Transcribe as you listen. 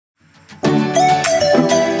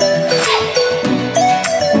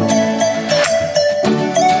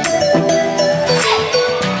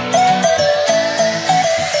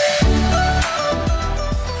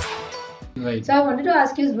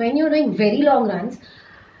ask you is, when you're doing very long runs,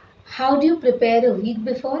 how do you prepare a week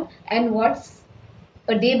before, and what's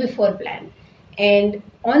a day before plan? And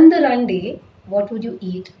on the run day, what would you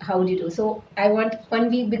eat? How would you do? So I want 1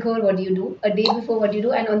 week before, what do you do? A day before, what do you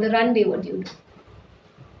do? And on the run day, what do you do?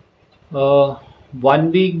 Uh,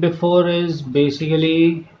 1 week before is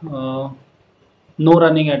basically no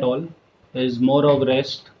running at all. Is more of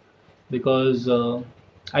rest because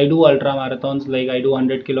I do ultra marathons, like I do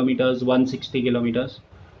 100 kilometers, 160 kilometers.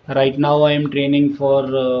 Right now I am training for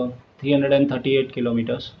 338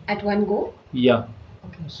 kilometers. At one go? Yeah.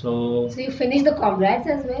 Okay. So So you finish the comrades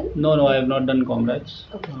as well? no, I have not done comrades.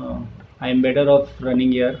 Okay. I am better off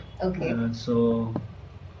running here. Okay.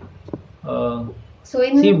 Uh, So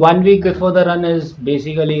in See, 1 week before the run is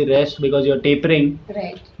basically rest because you're tapering.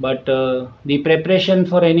 right. But the preparation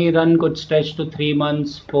for any run could stretch to 3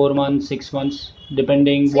 months, 4 months, 6 months,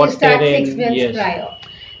 depending So you what start terrain. 6 months Yes. prior.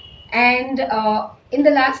 And in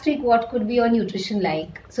the last week, what could be your nutrition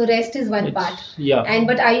like? So rest is one part. Yeah. And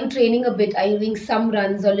but are you training a bit? Are you doing some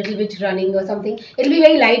runs or little bit running or something? It'll be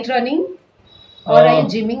very light running. Or are you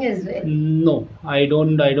gymming as well? No, I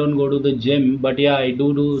don't. I don't go to the gym, but yeah, I do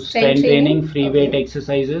Strength strength training, training? free Okay. weight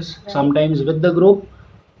exercises, Right. sometimes with the group,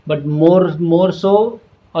 but more so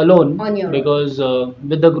alone. On your own. Because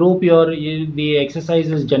with the group, the exercise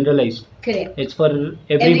is generalized. Correct. It's for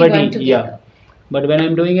everybody. Everyone together. Yeah. But when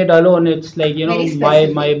I'm doing it alone, it's like Very my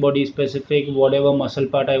specific. body specific, whatever muscle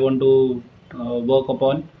part I want to work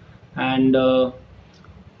upon, and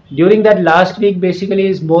during that last week basically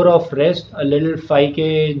is more of rest, a little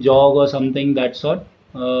 5k jog or something that sort.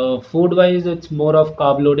 Food wise, it's more of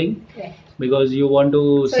carb loading. Correct. Because you want to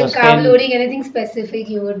So in sustain. carb loading, anything specific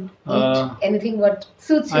you would eat? Anything what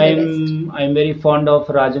suits you the best? I'm very fond of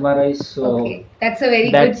rajma rice, so Okay, that's a very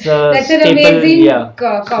that's good. a That's an staple. amazing Yeah.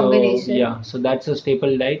 combination. So yeah, so that's a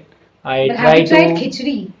staple diet. I But try have you tried to.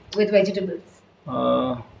 khichdi with vegetables?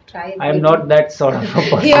 Try it. I'm maybe. not that sort of a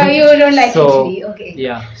person. Yeah, you don't like So khichdi. Okay.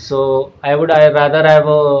 yeah, so I rather have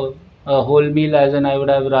a whole meal, as in I would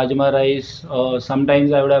have rajma rice, or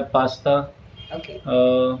sometimes I would have pasta. Okay.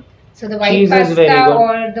 Uh, So the white Cheese is pasta very good.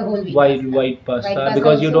 or the whole wheat pasta? White pasta, White pasta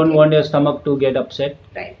because you also don't okay? want your stomach to get upset.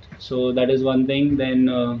 Right. So that is one thing. Then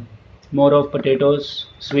more of potatoes,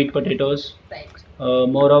 sweet potatoes. Right.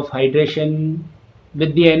 More of hydration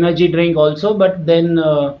with the energy drink also, but then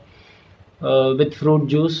with fruit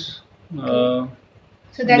juice. Okay.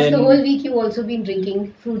 So that's the Then whole week you also been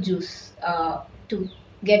drinking fruit juice to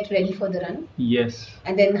get ready for the run. yes.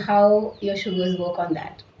 And then how your sugars work on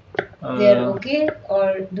that? They're Uh, okay or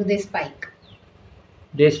do they spike?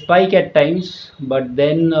 they spike at times, but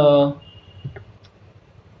then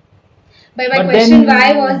But my but question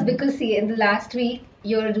why then was because see in the last week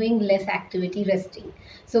you're doing less activity resting.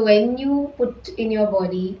 So when you put in your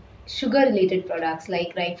body sugar related products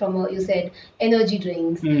like right from you said energy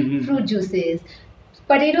drinks, fruit juices,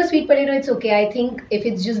 potato, sweet potato, it's okay. I think if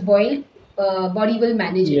it's just boiled, body will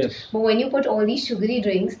manage it. yes. But when you put all these sugary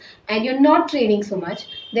drinks and you're not training so much,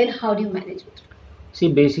 then how do you manage it? See,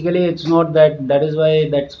 basically, it's not that. That is why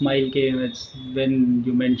that smile came. It's when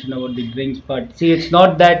you mentioned about the drinks. But see, it's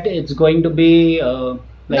not that it's going to be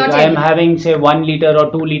like Not I am any. having say 1 liter or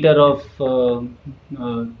 2 liter of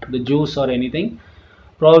the juice or anything.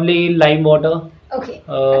 Probably lime water, Okay, that's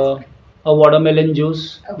uh, fine. a watermelon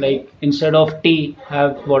juice. Okay. Like instead of tea,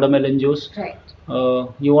 have watermelon juice. Right.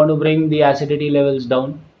 You want to bring the acidity levels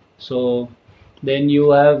down. So then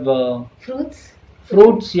you have Fruits?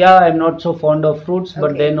 fruits. Yeah, I'm not so fond of fruits,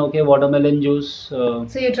 but Okay. then okay, watermelon juice, So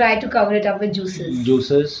you try to cover it up with juices.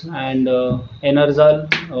 juices, and Enerzal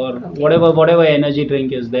or Okay. whatever energy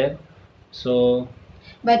drink is there. So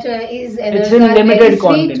But is it's in Enerzal very limited sweet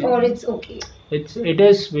quantity. or it's okay? It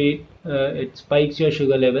is sweet. It spikes your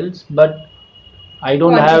sugar levels, but I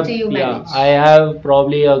don't Quantity have. you Yeah, manage. I have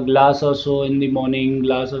probably a glass or so in the morning,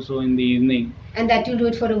 glass or so in the evening. And that you do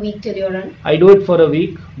it for a week till your run? I do it for a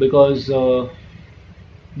week because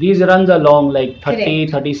these runs are long, like 30,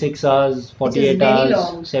 Correct. 36 hours, Which is 48 very hours,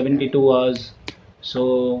 long. 72 hours.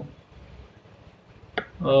 So,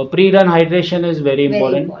 pre-run hydration is very Very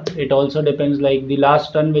important. important. It also depends, like the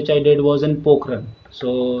last run which I did was in Pokhran.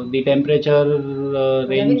 So, the temperature Would have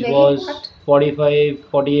been range very was hot. 45,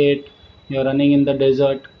 48. You're running in the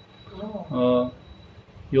desert. Oh.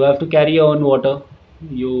 You have to carry your own water.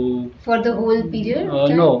 You For the whole period of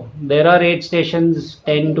time? No, there are aid stations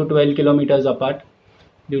 10 to 12 kilometers apart.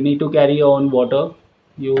 You need to carry your own water.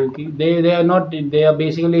 They are not, they are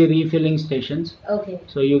basically refilling stations. Okay.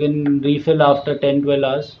 So you can refill after 10 12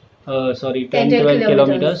 hours. Sorry, 10 10 12 12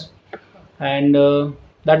 kilometers. kilometers. And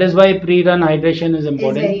that is why pre-run hydration is Is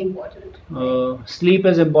important. very important. Sleep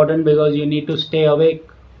is important because you need to stay awake.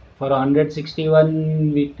 For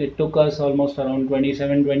 161, it took us almost around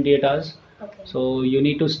 27-28 hours. Okay. So you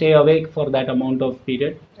need to stay awake for that amount of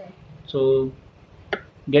period. Right. So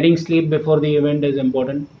getting sleep before the event is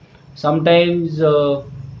important. Sometimes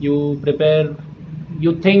you prepare,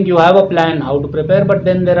 you think you have a plan how to prepare, but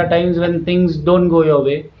then there are times when things don't go your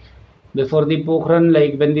way. Before the poke run,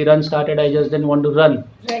 like when the run started, I just didn't want to run.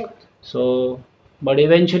 Right. So, but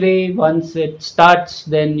eventually, once it starts,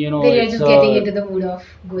 then Then you're it's just getting into the mood of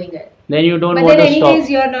going there. then you don't But want then, to anyways,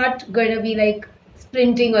 stop. you're not going to be like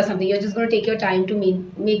sprinting or something. You're just going to take your time to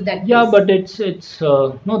make that Yeah, pace. but it's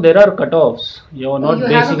no, there are cutoffs. You're Oh, you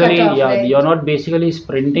not have a basically, cutoff, yeah, you're right? not basically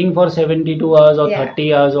sprinting for 72 hours or Yeah.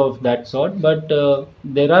 30 hours of that sort, but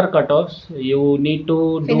there are cutoffs. You need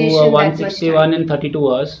to do Finish a in that much 161 time. in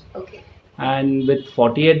 32 hours, Okay. and with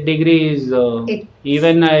 48 degrees, It's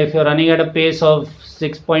even if you're running at a pace of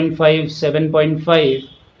 6.5, 7.5,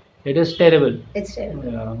 it is terrible. it's terrible.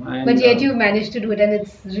 Yeah, But and yet you managed to do it, and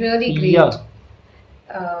it's really great. yeah.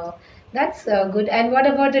 That's good. And what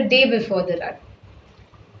about the day before the run?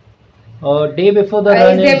 Day before the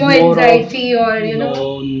run Is there is more more of anxiety or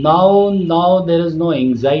no. Now there is no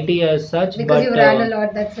anxiety as such, because you but ran a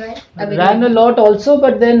lot? That's why. I mean, ran a lot also.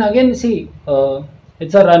 But then again, see,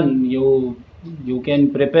 it's a run. You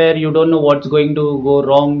can prepare. You don't know what's going to go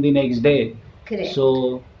wrong the next day. correct.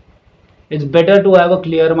 So it's better to have a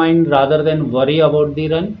clear mind rather than worry about the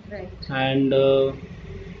run. Right. And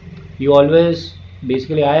you always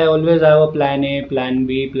basically I always have a plan A, plan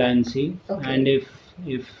B, plan C, Okay. and if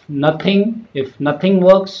nothing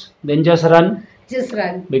works, then just run Just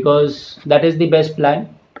run. because that is the best plan.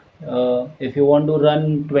 If you want to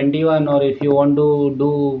run 21 or if you want to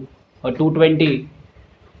do a 220,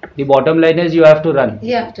 the bottom line is you have to run.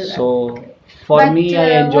 You have to run. So Okay. for But me, I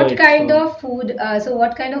enjoy what it. kind So of food? So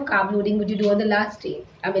what kind of carb loading would you do on the last day?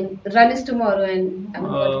 I mean, run is tomorrow, and I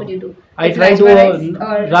mean, what would you do? I It's try to rajma rice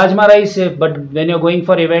or Rajma rice, but when you're going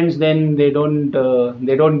for events, then they don't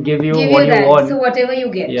give you give what you you that? So want. whatever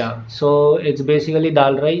you get. Yeah, so it's basically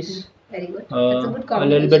dal rice, Very good. That's a good a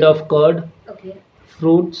little bit combination. of curd, Okay.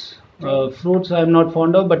 fruits. Right. Fruits I'm not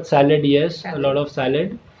fond of, but salad, yes, a lot Salad. of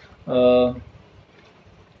salad. Uh,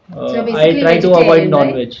 So you're I basically try to avoid vegetarian, right?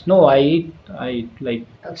 non-veg. No, I eat like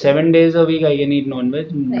Okay. 7 days a week. I can eat non-veg.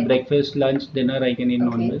 Right. Breakfast, lunch, dinner. I can eat Okay.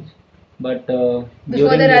 non-veg. But Before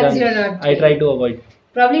during the the runs, you're runs, not I try doing. to avoid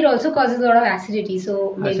Probably it also causes a lot of acidity. So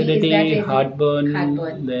maybe is that acidity, reason? heartburn.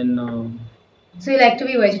 Heartburn. Then So you like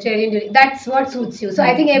to be vegetarian during. That's what suits you. So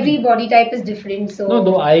I think every body type is different. no,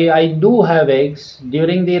 though So I do have eggs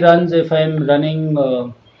during the runs. If I'm running,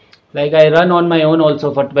 like I run on my own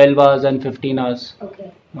also for 12 hours and 15 hours.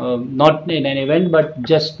 okay. Not in an event, but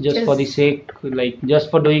just for the Just sake, like just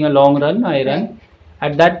for doing a long run, I right. run.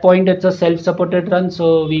 At that point, it's a self-supported run, so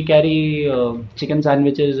we carry chicken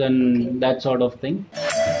sandwiches Okay. and that sort of thing.